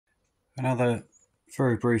Another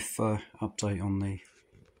very brief update on the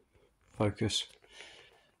Focus.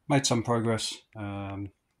 Made some progress.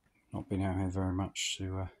 Not been out here very much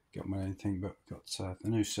to get on with anything, but got the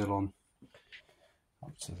new sill on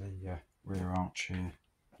up to the rear arch here.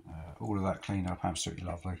 All of that cleaned up, absolutely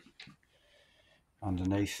lovely.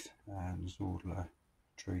 Underneath, and it's all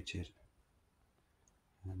treated.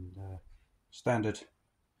 And standard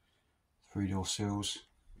 3-door sills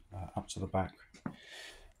up to the back,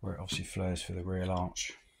 where it obviously flares for the rear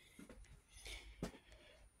arch.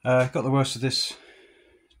 Got the worst of this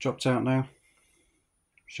dropped out now.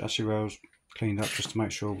 Chassis rails cleaned up just to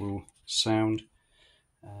make sure we're all sound,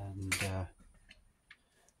 and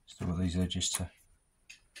still got these edges to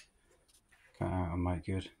cut out and make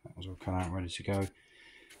good. That was all cut out, ready to go.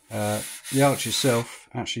 The arch itself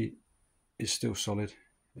actually is still solid.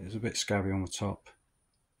 It's a bit scabby on the top,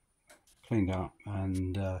 cleaned up,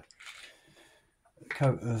 and a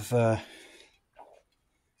coat of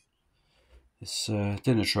this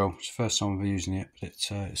Dinatrol. It's the first time I've been using it, but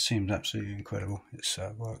it seemed absolutely incredible. It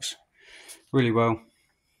works really well.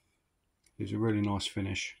 Gives a really nice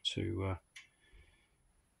finish to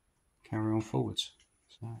carry on forwards.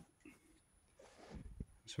 So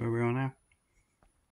that's where we are now.